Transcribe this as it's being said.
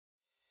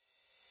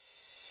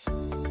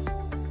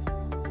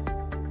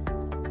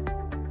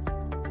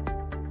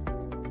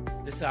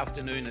This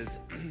afternoon is,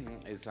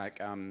 is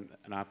like an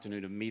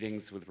afternoon of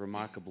meetings with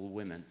remarkable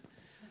women.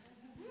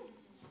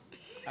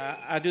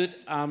 Adut,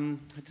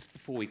 just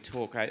before we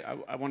talk,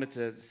 I wanted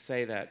to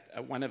say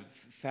that one of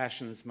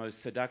fashion's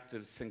most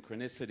seductive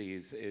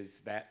synchronicities is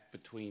that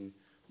between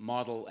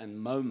model and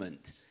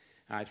moment.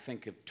 I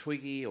think of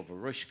Twiggy or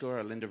Varushka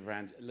or Linda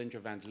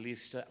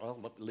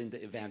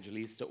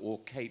Evangelista or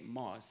Kate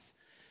Moss,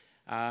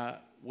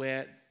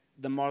 where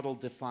the model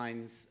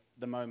defines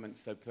the moment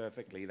so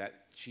perfectly that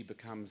she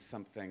becomes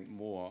something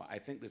more. I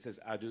think this is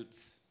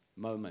Adut's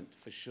moment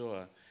for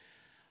sure.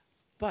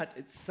 But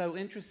it's so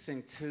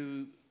interesting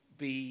to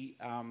be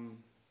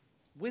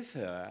with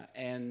her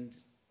and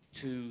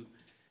to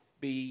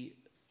be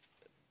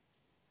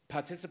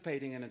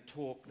participating in a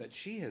talk that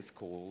she has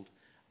called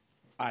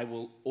I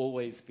Will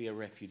Always Be a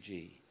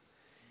Refugee.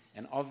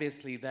 And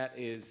obviously that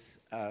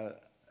is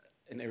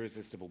an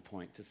irresistible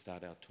point to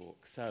start our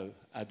talk. So,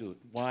 Adut,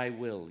 why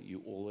will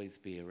you always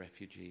be a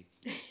refugee?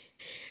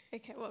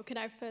 Okay, well, could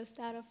I first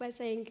start off by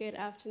saying good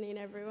afternoon,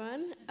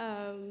 everyone.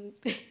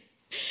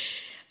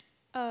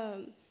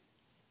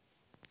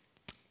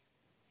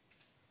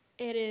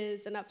 It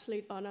is an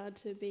absolute honor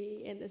to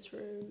be in this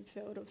room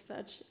filled with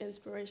such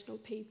inspirational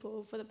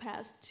people. For the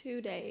past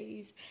 2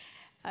 days,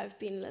 I've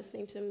been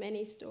listening to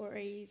many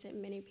stories and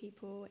many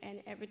people,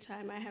 and every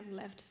time I have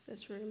left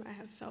this room, I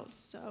have felt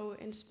so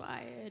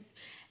inspired,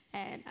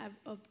 and I've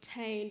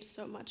obtained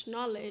so much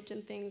knowledge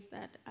and things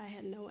that I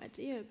had no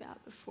idea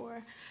about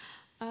before.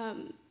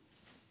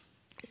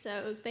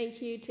 So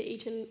thank you to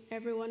each and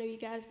every one of you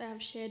guys that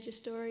have shared your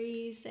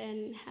stories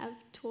and have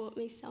taught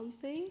me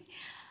something.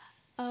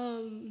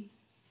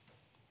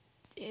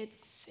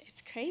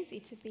 It's crazy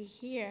to be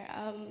here.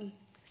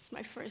 It's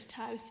my first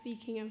time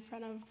speaking in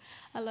front of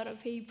a lot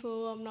of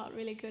people. I'm not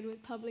really good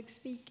with public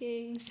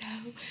speaking, so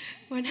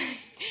when I...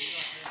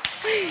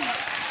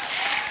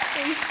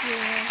 Thank you.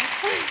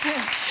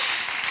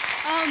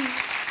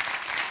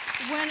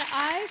 When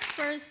I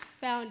first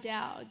found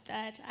out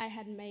that I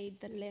had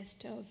made the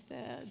list of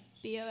the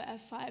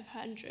BOF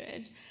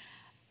 500,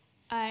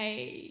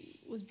 I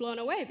was blown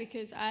away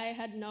because I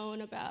had known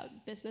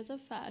about business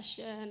of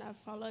fashion, I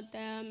followed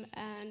them,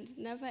 and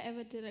never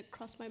ever did it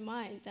cross my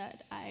mind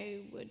that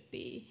I would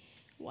be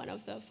one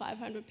of the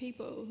 500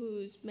 people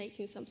who's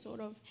making some sort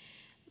of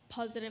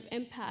positive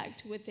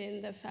impact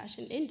within the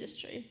fashion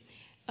industry.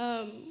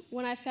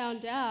 When I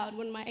found out,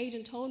 when my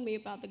agent told me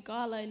about the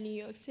gala in New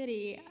York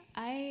City,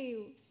 I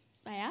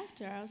asked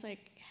her, I was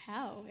like,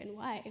 how and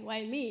why?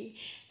 Why me?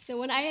 So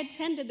when I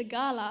attended the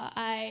gala,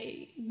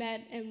 I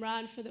met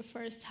Imran for the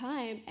first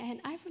time, and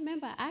I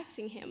remember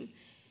asking him,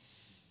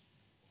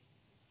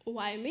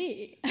 why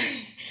me?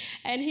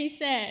 And he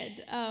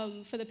said,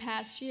 for the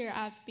past year,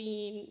 I've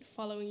been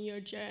following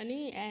your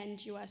journey, and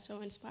you are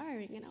so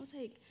inspiring. And I was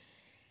like,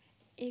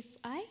 if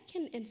I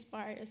can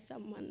inspire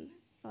someone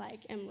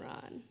like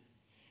Imran,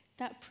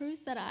 that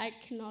proves that I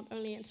can not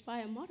only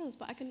inspire models,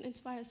 but I can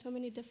inspire so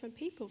many different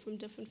people from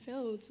different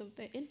fields of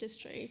the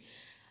industry,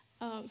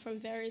 from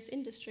various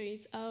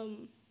industries.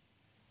 And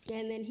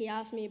then he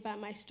asked me about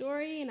my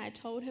story, and I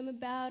told him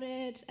about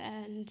it,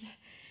 and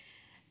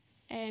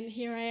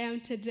here I am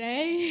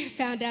today,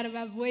 found out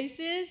about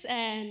voices,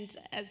 and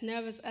as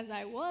nervous as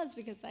I was,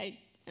 because I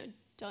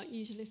don't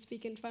usually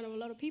speak in front of a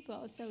lot of people, I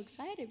was so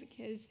excited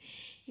because,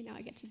 you know,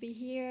 I get to be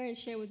here and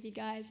share with you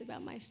guys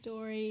about my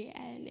story,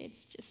 and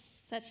it's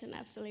just such an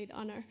absolute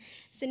honor.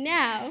 So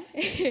now,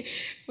 we're going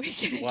to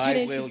get into...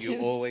 Why will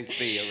you always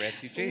be a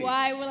refugee?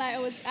 Why will I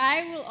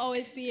will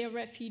always be a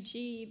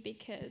refugee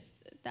because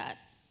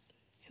that's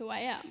who I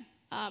am.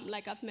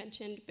 Like I've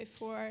mentioned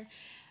before,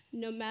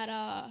 no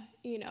matter,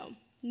 you know,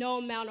 no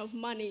amount of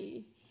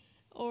money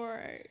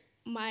or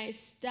my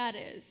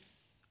status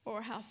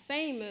or how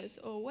famous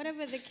or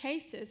whatever the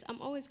case is,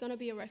 I'm always going to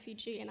be a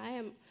refugee, and I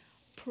am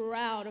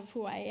proud of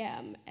who I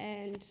am,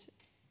 and,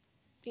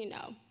 you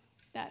know,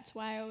 that's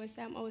why I always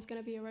say I'm always going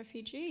to be a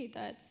refugee.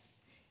 That's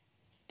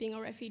being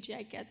a refugee,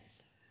 I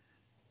guess.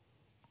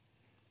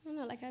 I don't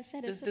know, like I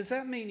said, does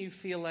that mean you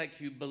feel like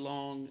you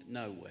belong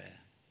nowhere?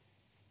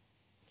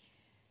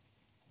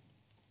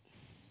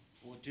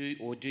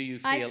 Or do you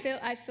feel...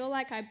 I feel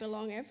like I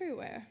belong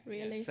everywhere,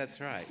 really. Yes,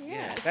 that's right.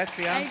 Yes, yeah, that's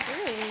the answer.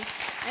 I do.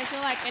 I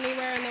feel like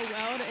anywhere in the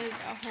world is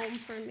a home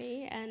for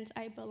me, and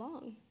I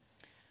belong.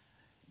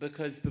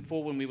 Because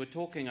before, when we were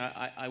talking,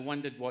 I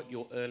wondered what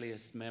your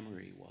earliest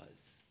memory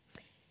was.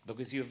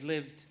 Because you've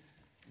lived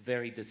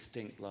very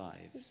distinct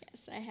lives.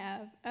 Yes, I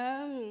have.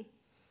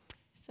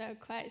 So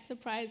quite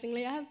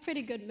surprisingly, I have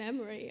pretty good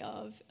memory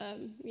of,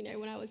 you know,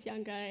 when I was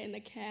younger in the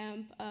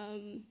camp.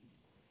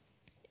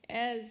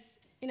 As,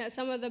 you know,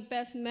 some of the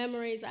best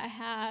memories I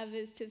have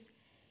is just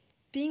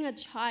being a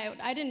child.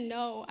 I didn't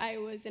know I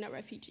was in a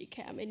refugee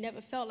camp. It never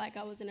felt like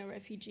I was in a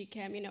refugee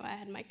camp. You know, I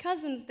had my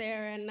cousins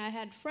there, and I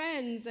had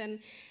friends, and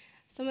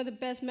some of the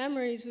best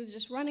memories was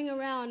just running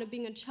around and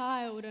being a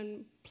child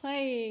and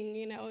playing,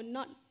 you know,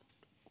 not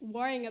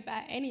worrying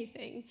about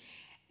anything.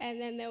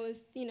 And then there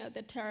was, you know,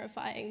 the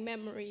terrifying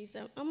memories.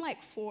 I'm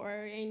like 4,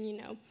 and, you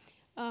know,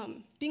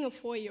 being a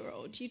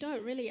 4-year-old, you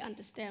don't really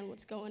understand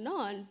what's going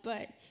on,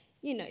 but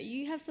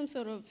you have some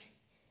sort of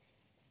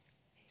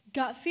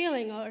gut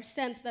feeling or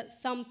sense that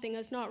something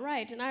is not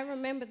right. And I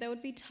remember there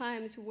would be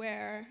times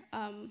where,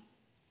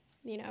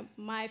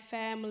 my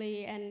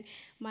family and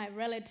my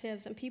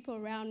relatives and people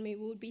around me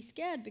would be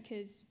scared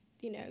because,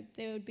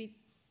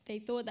 they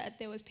thought that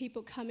there was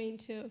people coming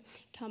to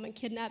come and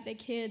kidnap their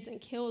kids and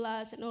kill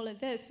us and all of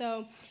this.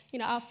 So,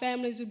 our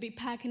families would be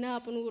packing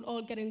up and we would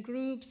all get in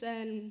groups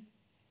and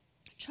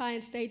try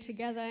and stay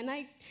together. And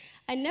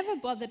I never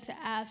bothered to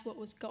ask what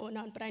was going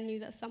on, but I knew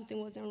that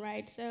something wasn't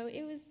right. So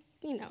it was,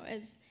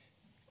 as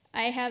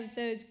I have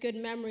those good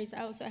memories,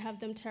 I also have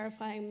them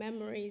terrifying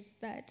memories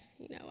that,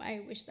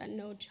 I wish that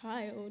no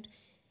child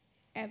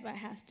ever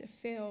has to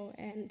feel.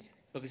 And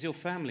because your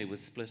family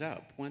was split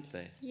up, weren't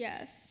they?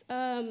 yes.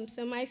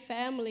 So my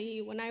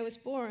family, when I was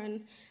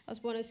born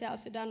in South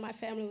Sudan. My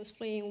family was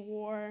fleeing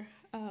war.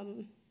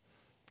 And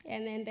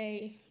then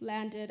they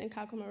landed in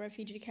Kakuma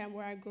refugee camp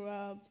where I grew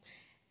up.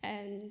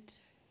 And,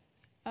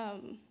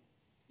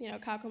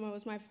 Kakuma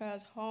was my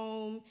first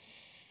home.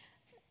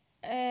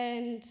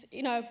 And,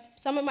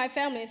 some of my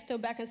family is still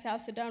back in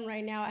South Sudan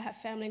right now. I have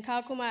family in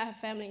Kakuma, I have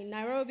family in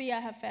Nairobi, I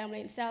have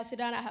family in South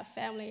Sudan, I have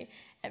family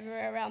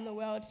everywhere around the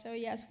world. So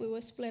yes, we were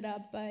split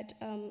up, but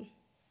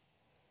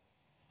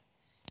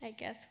I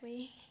guess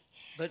we...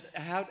 But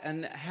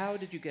how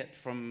did you get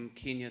from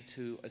Kenya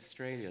to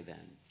Australia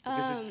then?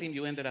 Because it seemed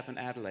you ended up in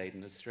Adelaide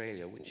in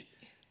Australia, which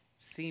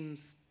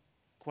seems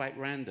quite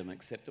random,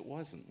 except it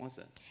wasn't, was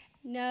it?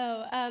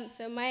 No,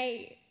 so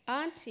my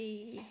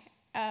auntie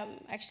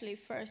actually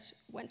first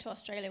went to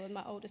Australia with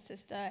my older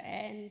sister,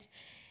 and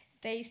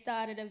they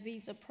started a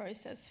visa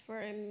process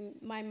for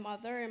my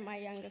mother and my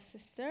younger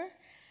sister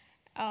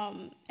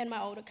and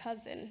my older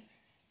cousin.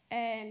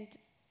 And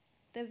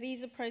the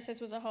visa process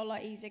was a whole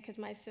lot easier because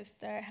my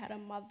sister had a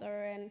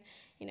mother, and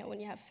when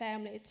you have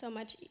family,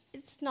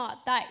 it's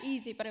not that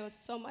easy, but it was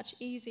so much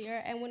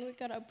easier. And when we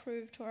got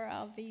approved for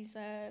our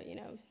visa,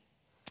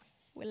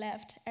 we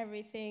left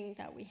everything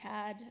that we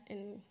had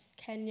in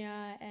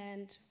Kenya,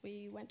 and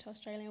we went to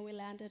Australia, and we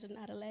landed in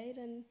Adelaide,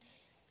 and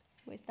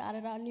we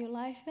started our new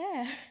life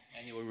there.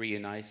 And you were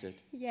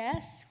reunited?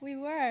 Yes, we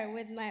were,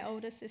 with my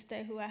older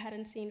sister, who I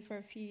hadn't seen for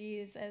a few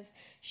years, as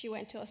she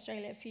went to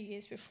Australia a few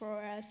years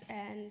before us,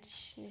 and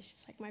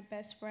she's like my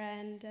best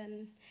friend,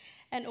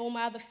 and all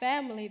my other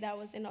family that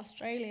was in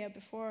Australia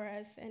before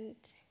us, and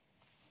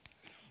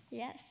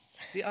yes.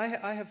 See,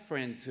 I have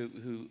friends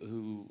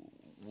who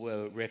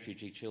were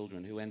refugee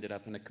children who ended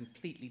up in a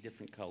completely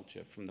different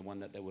culture from the one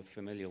that they were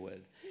familiar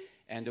with.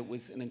 And it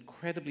was an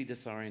incredibly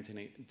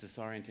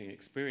disorienting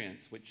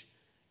experience, which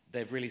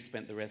they've really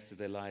spent the rest of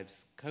their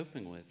lives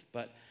coping with.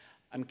 But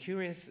I'm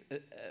curious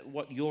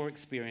what your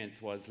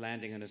experience was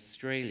landing in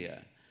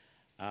Australia,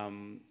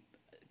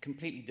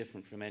 completely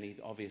different from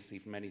obviously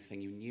from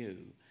anything you knew,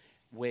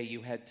 where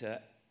you had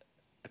to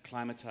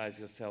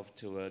acclimatize yourself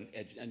to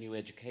a new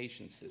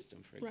education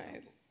system, for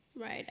example.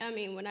 Right. I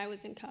mean, when I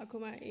was in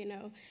Kakuma,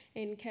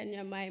 in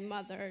Kenya, my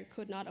mother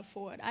could not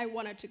afford. I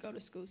wanted to go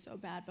to school so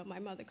bad, but my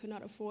mother could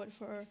not afford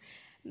for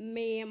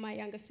me and my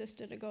younger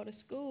sister to go to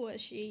school.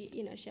 She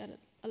had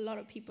a lot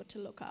of people to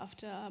look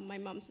after. My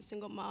mom's a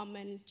single mom,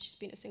 and she's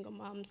been a single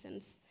mom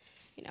since,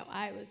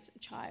 I was a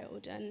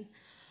child.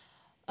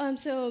 And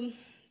so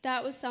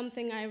that was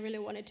something I really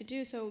wanted to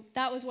do. So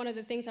that was one of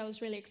the things I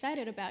was really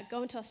excited about,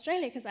 going to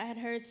Australia, because I had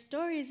heard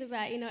stories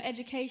about,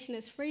 education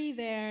is free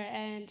there,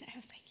 and I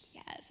was like,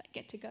 yes, I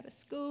get to go to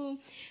school.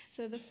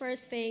 So the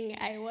first thing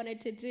I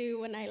wanted to do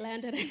when I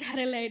landed in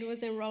Adelaide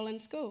was enroll in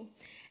school.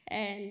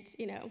 And,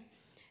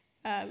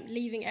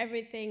 leaving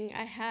everything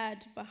I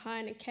had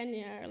behind in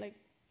Kenya,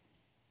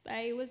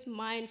 I was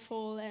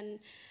mindful and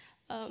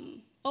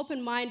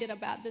open-minded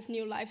about this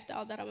new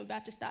lifestyle that I'm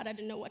about to start. I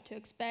didn't know what to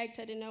expect.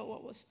 I didn't know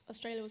what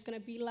Australia was going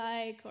to be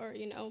like, or,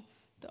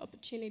 the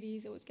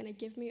opportunities it was going to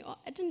give me.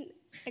 I didn't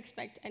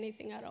expect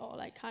anything at all.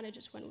 I kind of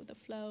just went with the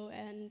flow,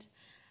 and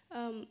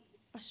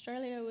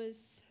Australia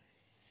was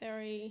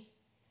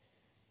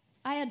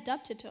I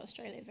adapted to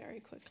Australia very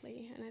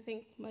quickly, and I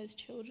think most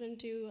children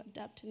do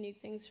adapt to new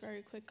things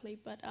very quickly,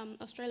 but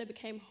Australia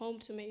became home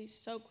to me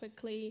so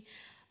quickly.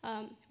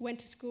 Went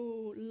to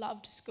school,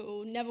 loved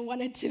school,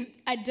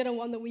 I didn't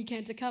want the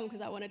weekend to come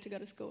because I wanted to go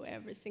to school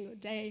every single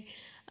day,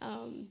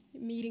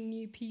 meeting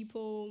new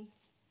people.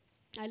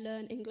 I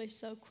learned English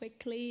so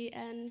quickly,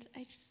 and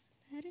I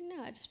don't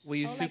know. Were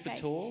you super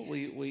tall? Were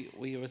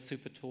you a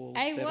super tall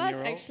 7-year-old? I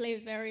was actually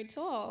very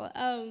tall.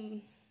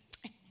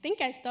 I think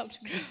I stopped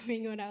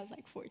growing when I was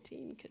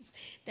 14, because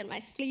then my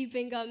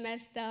sleeping got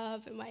messed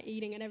up and my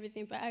eating and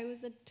everything. But I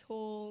was a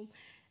tall,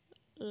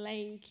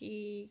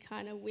 lanky,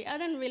 kind of weird. I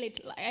didn't really,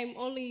 I'm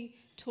only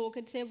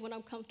talkative when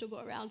I'm comfortable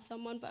around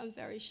someone, but I'm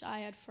very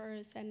shy at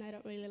first, and I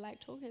don't really like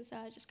talking, so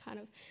I just kind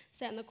of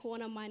sat in the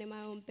corner minding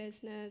my own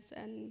business.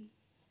 And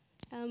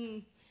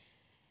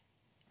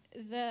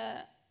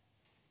the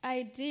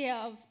idea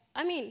of,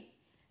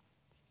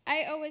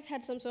 I always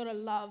had some sort of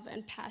love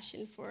and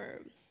passion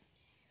for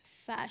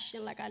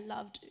fashion. Like I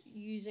loved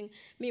using,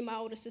 me and my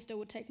older sister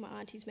would take my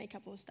auntie's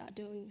makeup and would start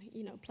doing,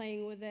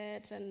 playing with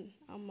it, and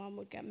our mom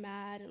would get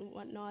mad and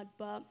whatnot.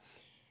 But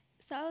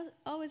so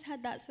I always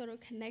had that sort of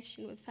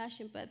connection with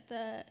fashion. But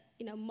the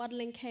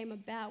modeling came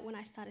about when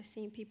I started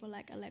seeing people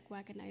like Alec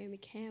Wag and Naomi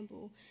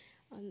Campbell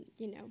on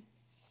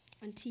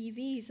on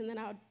TVs, and then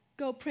I would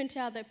go print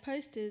out their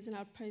posters and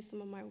I'd post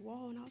them on my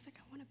wall, and I was like,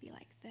 I want to be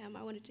like them.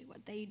 I want to do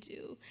what they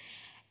do.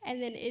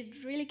 And then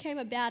it really came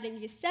about in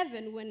year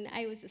 7 when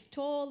I was this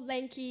tall,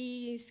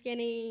 lanky,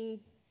 skinny,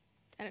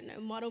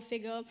 model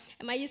figure.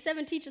 And my year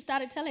 7 teacher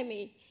started telling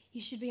me,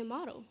 you should be a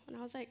model. And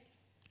I was like,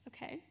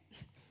 okay,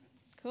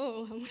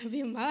 cool, I'm gonna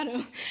be a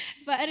model.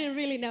 But I didn't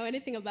really know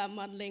anything about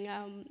modeling.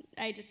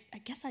 I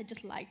guess I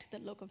just liked the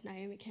look of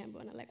Naomi Campbell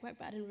and Alec Wag,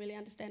 but I didn't really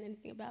understand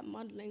anything about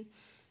modeling.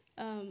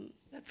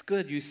 That's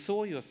good. You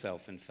saw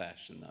yourself in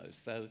fashion, though,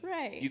 so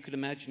right. You could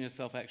imagine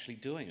yourself actually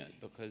doing it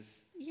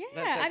because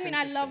I mean,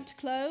 I loved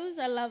clothes.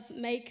 I loved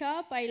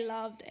makeup. I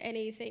loved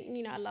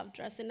anything. I loved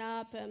dressing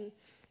up.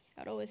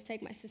 I'd always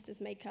take my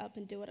sister's makeup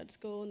and do it at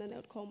school, and then they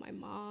would call my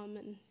mom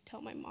and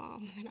tell my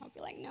mom, and I'd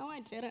be like, no, I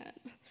didn't.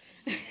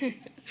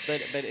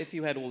 But if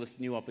you had all this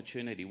new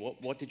opportunity,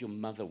 what did your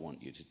mother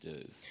want you to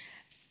do?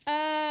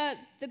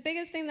 The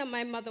biggest thing that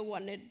my mother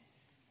wanted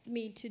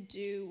me to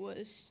do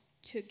was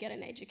to get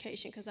an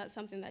education, because that's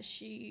something that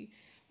she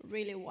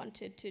really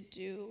wanted to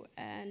do.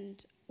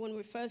 And when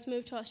we first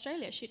moved to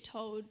Australia, she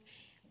told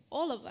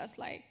all of us,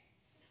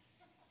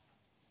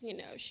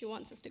 she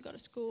wants us to go to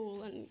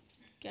school and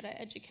get an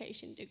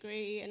education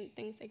degree and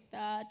things like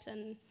that,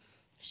 and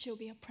she'll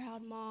be a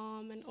proud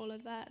mom and all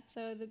of that.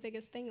 So the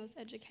biggest thing was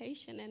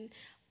education, and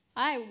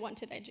I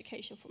wanted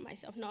education for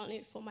myself, not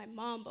only for my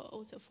mom, but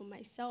also for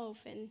myself,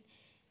 and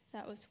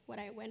that was what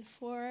I went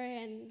for,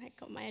 and I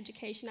got my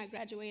education. I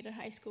graduated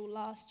high school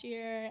last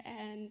year,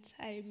 and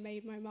I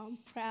made my mom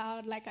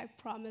proud, like I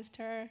promised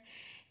her.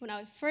 When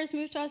I first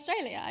moved to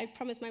Australia, I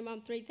promised my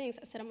mom 3 things.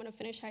 I said, I'm gonna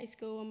finish high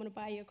school, I'm gonna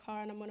buy you a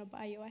car, and I'm gonna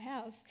buy you a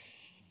house.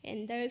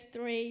 And those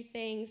 3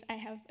 things, I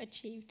have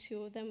achieved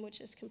 2 of them, which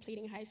is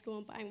completing high school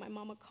and buying my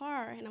mom a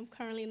car, and I'm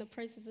currently in the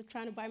process of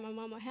trying to buy my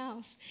mom a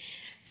house.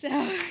 So.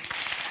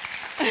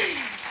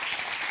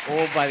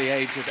 All by the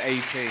age of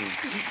 18.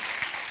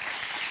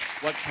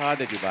 What car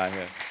did you buy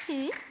her?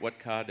 What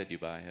car did you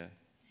buy her?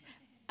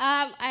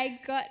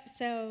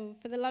 So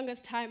for the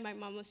longest time, my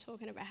mom was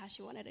talking about how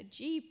she wanted a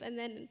Jeep, and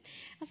then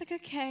I was like,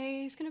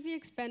 okay, it's gonna be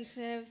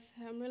expensive,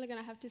 so I'm really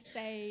gonna have to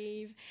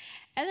save.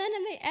 And then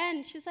in the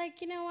end, she's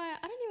like, you know what,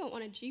 I don't even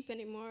want a Jeep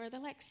anymore. They're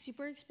like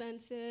super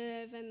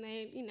expensive, and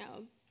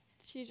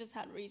she just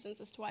had reasons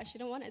as to why she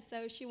didn't want it.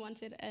 So she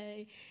wanted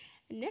a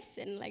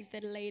Nissan, like the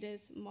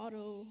latest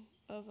model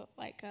of a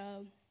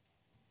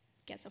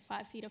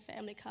 5-seater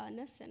family car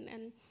Nissan,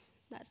 and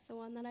that's the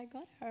one that I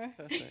got her.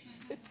 Perfect.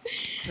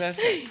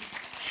 Perfect.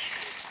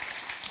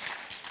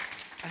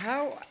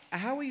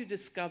 How were you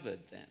discovered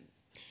then?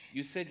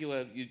 You said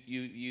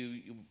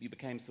you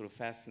became sort of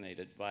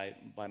fascinated by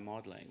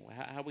modeling.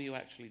 How were you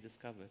actually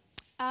discovered?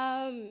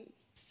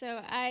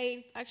 So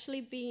I've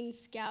actually been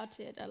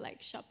scouted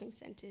at shopping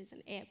centers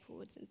and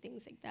airports and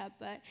things like that,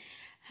 but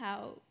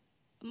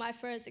my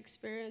first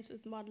experience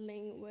with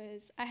modeling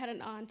was I had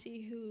an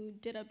auntie who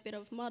did a bit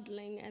of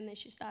modeling, and then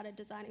she started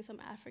designing some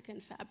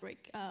African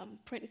fabric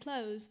print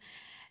clothes.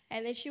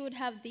 And then she would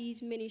have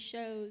these mini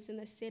shows in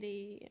the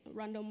city,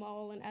 Rundle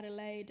Mall in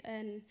Adelaide.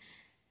 And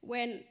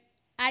when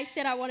I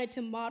said I wanted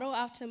to model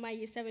after my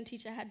year 7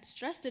 teacher had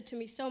stressed it to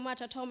me so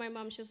much, I told my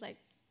mom, she was like,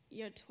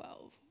 you're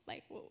 12.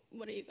 Well,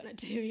 what are you gonna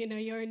do?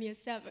 You're in year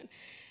 7.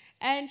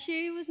 And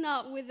she was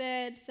not with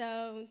it,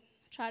 so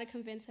try to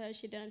convince her,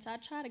 she didn't. So I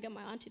tried to get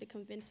my auntie to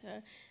convince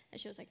her,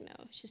 and she was like,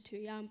 no, she's too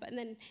young. But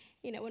then,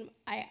 when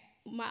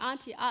my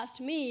auntie asked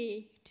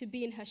me to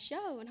be in her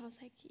show, and I was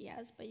like,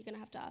 yes, but you're gonna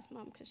have to ask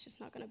mom, because she's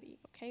not gonna be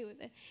okay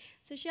with it.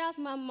 So she asked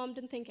mom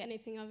didn't think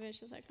anything of it.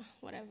 She was like, oh,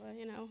 whatever,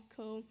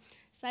 cool.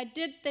 So I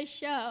did the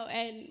show,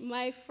 and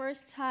my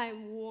first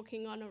time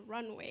walking on a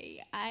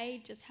runway,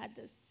 I just had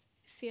this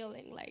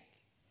feeling like,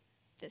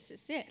 this is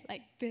it,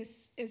 this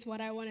is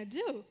what I wanna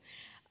do.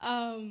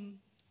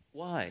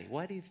 Why?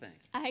 Why do you think?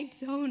 I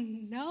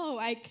don't know.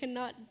 I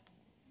cannot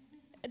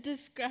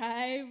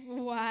describe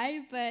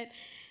why, but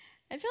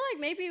I feel like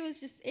maybe it was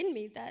just in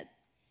me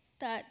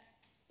that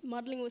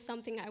modeling was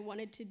something I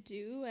wanted to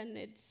do, and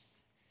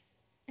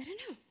I don't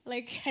know.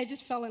 I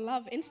just fell in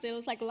love instantly. It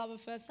was like love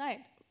at first sight.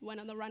 Went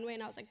on the runway,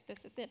 and I was like,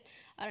 this is it.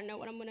 I don't know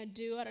what I'm gonna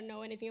do. I don't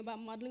know anything about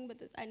modeling, but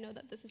I know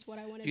that this is what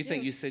I want to do. Do you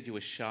think, you said you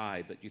were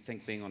shy, but you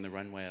think being on the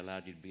runway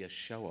allowed you to be a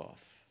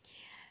show-off,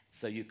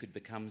 so you could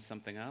become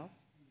something else?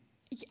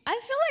 I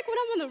feel like when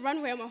I'm on the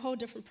runway, I'm a whole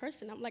different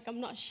person. I'm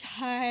not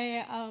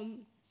shy.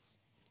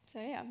 So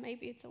yeah,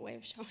 maybe it's a way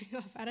of showing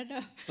off. I don't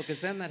know.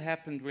 Because then that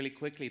happened really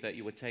quickly, that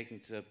you were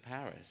taken to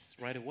Paris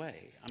right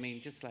away. I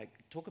mean, just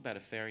talk about a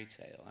fairy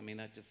tale. I mean,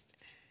 that just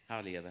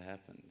hardly ever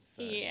happens.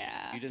 So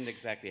yeah. You didn't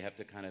exactly have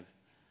to kind of.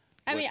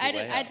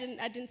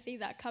 I didn't see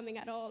that coming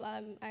at all.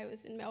 I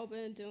was in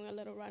Melbourne doing a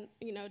little run,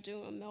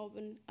 doing a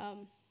Melbourne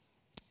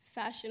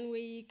Fashion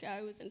Week.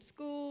 I was in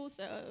school,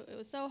 so it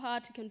was so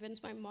hard to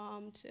convince my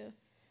mom to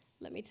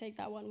let me take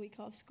that 1 week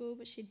off school,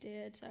 but she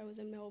did. So I was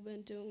in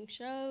Melbourne doing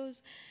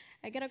shows.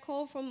 I get a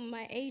call from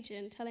my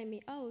agent telling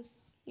me, oh,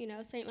 you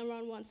know, Saint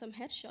Laurent wants some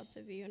headshots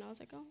of you. And I was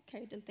like, oh,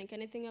 okay, didn't think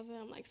anything of it.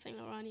 I'm like, Saint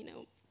Laurent, you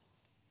know.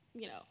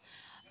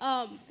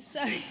 So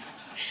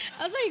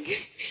I was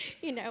like,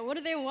 you know, what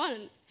do they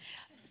want?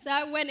 So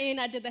I went in,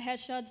 I did the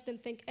headshots,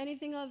 didn't think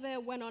anything of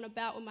it, went on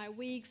about with my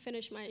week,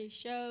 finished my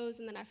shows,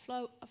 and then I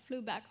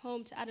flew back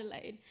home to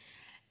Adelaide.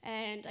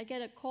 And I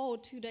get a call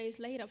 2 days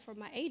later from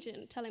my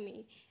agent telling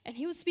me, and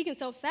he was speaking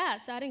so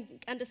fast, so I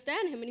didn't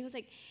understand him, and he was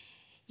like,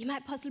 you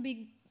might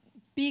possibly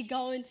be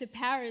going to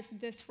Paris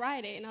this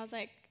Friday. And I was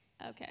like,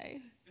 okay,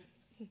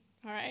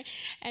 all right.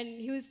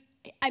 And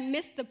I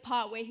missed the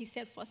part where he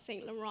said for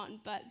Saint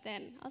Laurent, but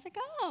then I was like,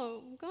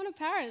 oh, I'm going to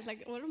Paris.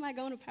 Like, what am I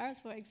going to Paris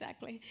for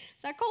exactly?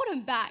 So I called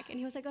him back, and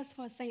he was like, oh, it's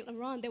for Saint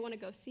Laurent. They want to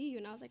go see you.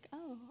 And I was like,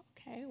 oh,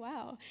 okay,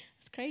 wow,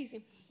 that's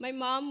crazy. My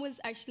mom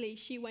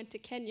she went to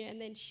Kenya, and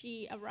then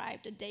she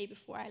arrived a day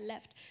before I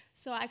left.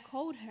 So I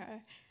called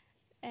her,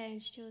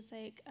 and she was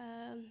like,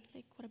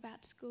 what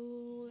about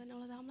school and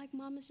all of that? I'm like,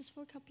 Mom, it's just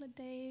for a couple of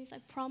days. I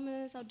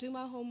promise I'll do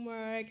my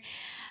homework.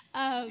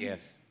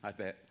 Yes, I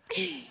bet.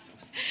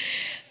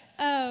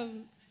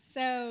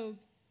 So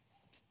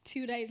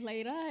 2 days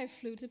later, I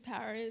flew to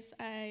Paris.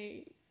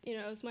 It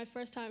was my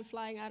first time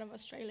flying out of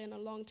Australia in a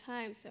long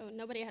time, so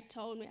nobody had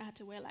told me I had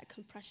to wear like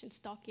compression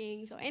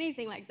stockings or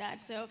anything like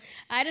that. So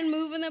I didn't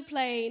move in the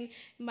plane.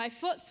 My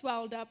foot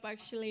swelled up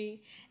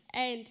actually,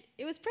 and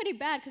it was pretty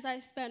bad because I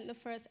spent the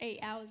first 8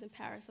 hours in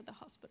Paris at the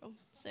hospital.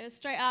 So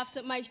straight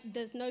after,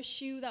 there's no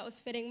shoe that was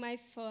fitting my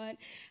foot.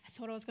 I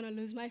thought I was going to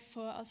lose my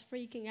foot. I was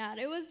freaking out.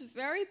 It was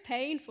very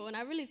painful, and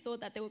I really thought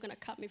that they were going to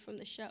cut me from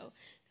the show.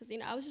 Because,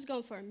 I was just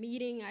going for a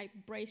meeting. I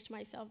braced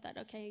myself that,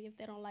 okay, if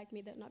they don't like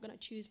me, they're not going to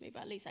choose me,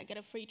 but at least I get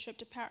a free trip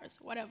to Paris,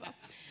 whatever.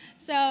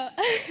 So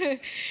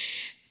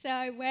so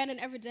I went, and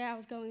every day I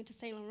was going to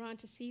Saint Laurent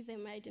to see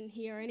them. I didn't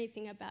hear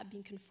anything about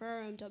being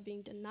confirmed or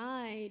being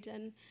denied,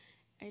 and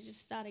I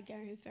just started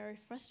getting very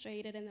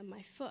frustrated, and then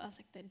my foot, I was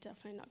like, they're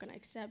definitely not gonna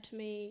accept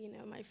me.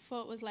 My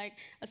foot was like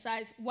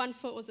one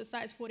foot was a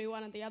size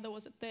 41 and the other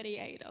was a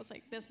 38. I was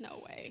like, there's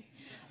no way.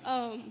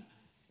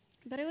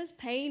 But it was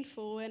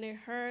painful and it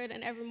hurt,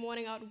 and every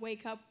morning I would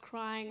wake up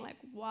crying, like,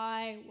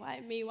 why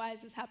me? Why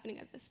is this happening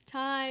at this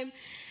time?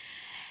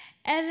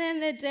 And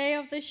then the day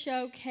of the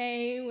show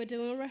came, we're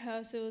doing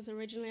rehearsals.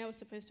 Originally I was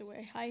supposed to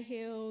wear high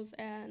heels,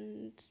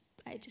 and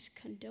I just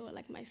couldn't do it.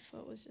 Like, my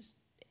foot was just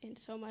in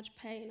so much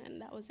pain,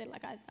 and that was it.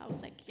 Like, I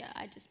was like, yeah,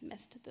 I just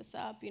messed this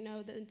up,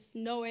 there's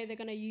no way they're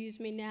gonna use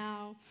me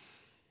now.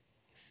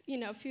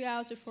 A few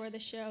hours before the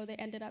show, they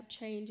ended up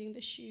changing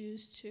the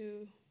shoes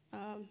to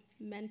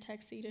men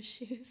tuxedo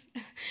shoes.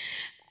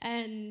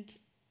 And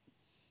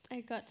I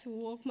got to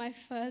walk my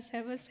first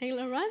ever Saint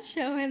Laurent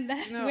show, and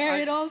that's where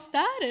it all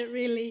started,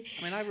 really.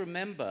 I mean, I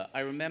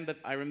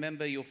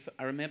remember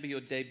your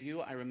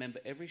debut. I remember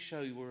every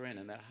show you were in,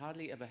 and that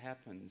hardly ever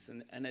happens.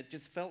 And it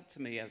just felt to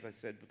me, as I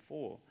said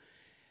before,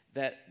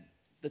 that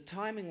the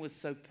timing was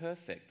so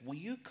perfect. Were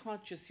you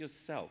conscious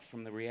yourself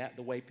from the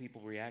way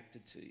people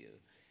reacted to you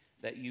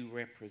that you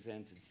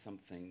represented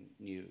something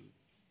new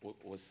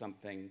or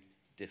something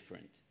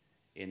different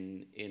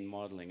in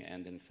modeling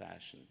and in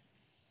fashion?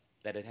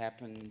 That it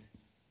happened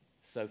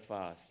so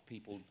fast,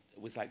 it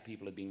was like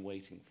people had been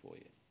waiting for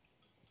you.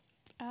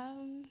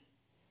 I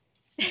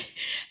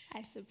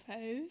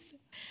suppose.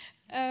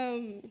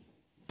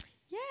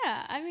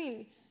 Yeah, I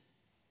mean.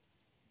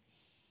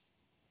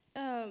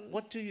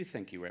 What do you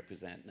think you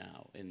represent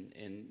now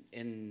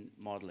in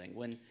modeling,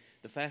 when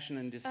the fashion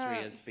industry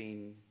has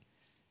been,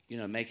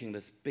 making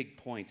this big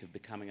point of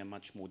becoming a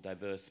much more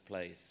diverse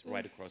place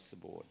right across the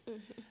board?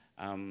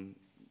 Mm-hmm.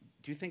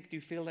 Do you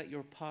feel that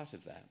you're a part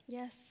of that?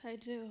 Yes, I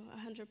do,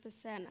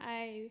 100%.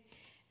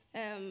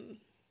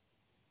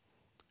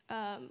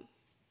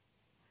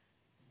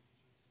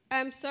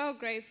 I'm so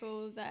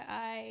grateful that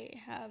I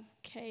have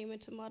came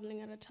into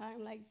modeling at a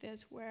time like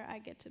this, where I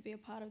get to be a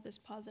part of this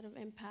positive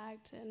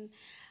impact,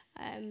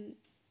 and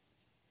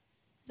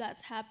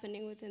that's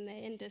happening within the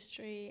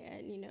industry.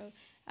 And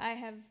I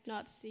have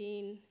not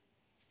seen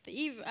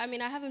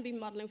I haven't been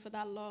modeling for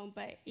that long,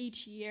 but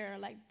each year,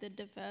 like, the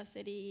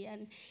diversity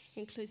and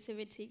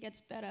inclusivity gets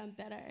better and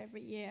better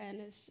every year, and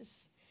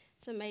it's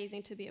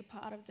amazing to be a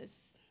part of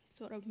this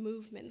sort of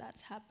movement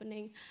that's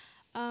happening.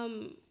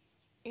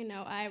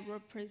 I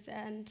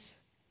represent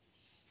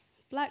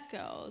Black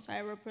girls, I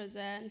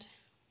represent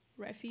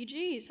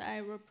refugees,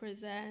 I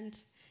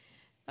represent,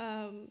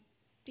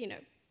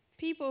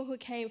 people who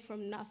came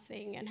from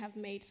nothing and have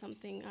made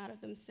something out of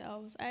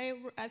themselves. I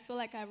feel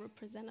like I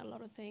represent a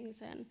lot of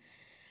things, and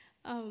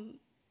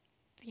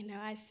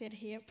I sit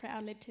here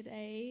proudly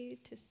today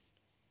to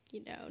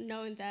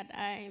knowing that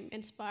I'm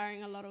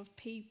inspiring a lot of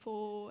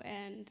people,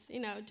 and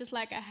just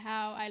like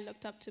how I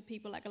looked up to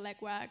people like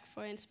Alec Wack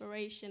for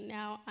inspiration,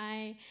 now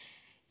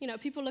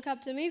people look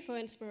up to me for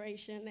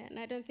inspiration, and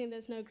I don't think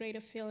there's no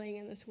greater feeling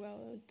in this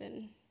world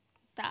than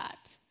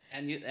that.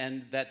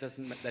 And that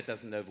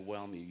doesn't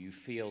overwhelm you. You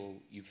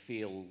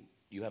feel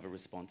you have a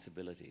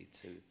responsibility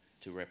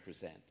to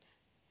represent.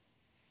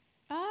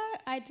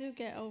 I do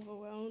get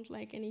overwhelmed,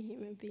 like any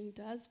human being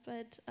does,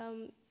 but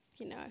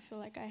you know, I feel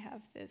like I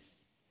have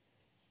this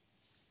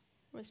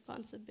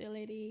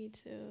responsibility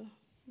to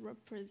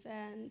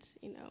represent,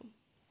 you know,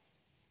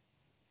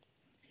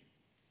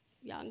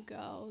 young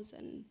girls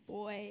and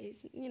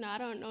boys. You know, I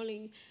don't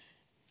only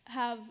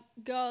have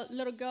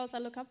little girls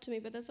that look up to me,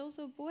 but there's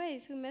also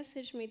boys who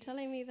message me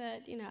telling me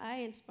that, you know, I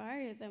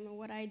inspire them in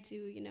what I do,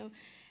 you know.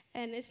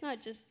 And it's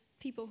not just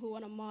people who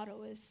want to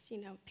model, it's,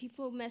 you know,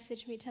 people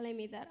message me telling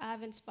me that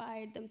I've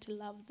inspired them to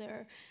love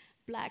their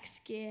black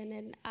skin,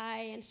 and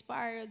I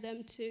inspire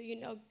them to, you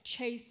know,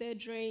 chase their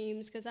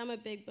dreams, because I'm a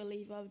big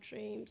believer of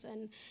dreams.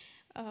 And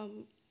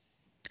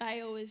I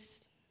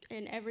always,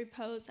 in every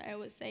post, I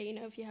always say, you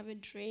know, if you have a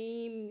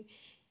dream,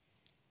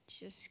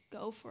 just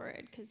go for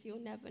it, because you'll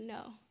never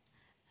know.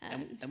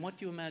 And what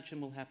do you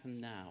imagine will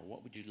happen now?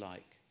 What would you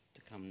like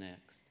to come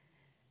next?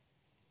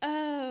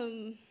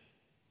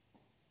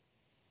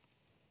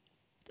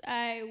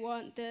 I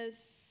want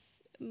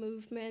this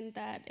movement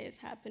that is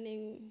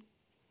happening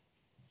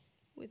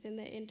within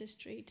the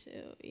industry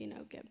to, you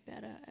know, get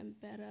better and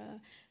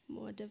better,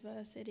 more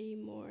diversity,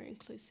 more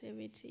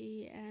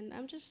inclusivity, and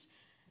I'm just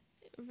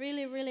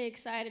really, really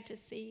excited to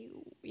see,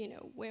 you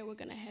know, where we're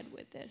gonna head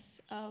with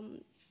this.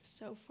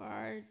 So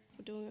far,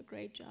 we're doing a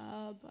great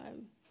job.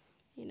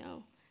 You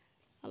know,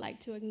 I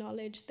like to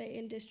acknowledge the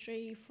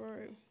industry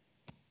for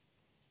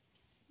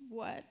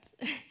what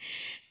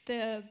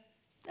the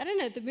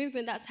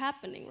movement that's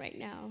happening right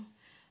now.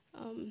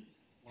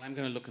 Well, I'm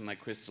going to look in my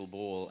crystal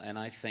ball, and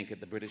I think at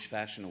the British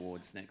Fashion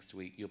Awards next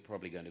week, you're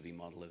probably going to be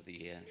Model of the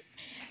Year.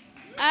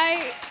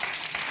 I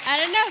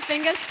don't know,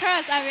 fingers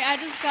crossed. I mean, I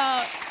just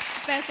got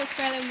Best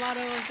Australian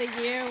Model of the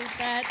Year.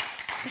 That's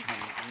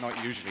I'm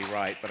not usually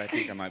right, but I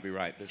think I might be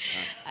right this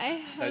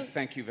time. So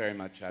thank you very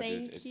much, Adut.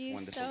 Thank it's you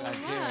wonderful. so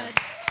much.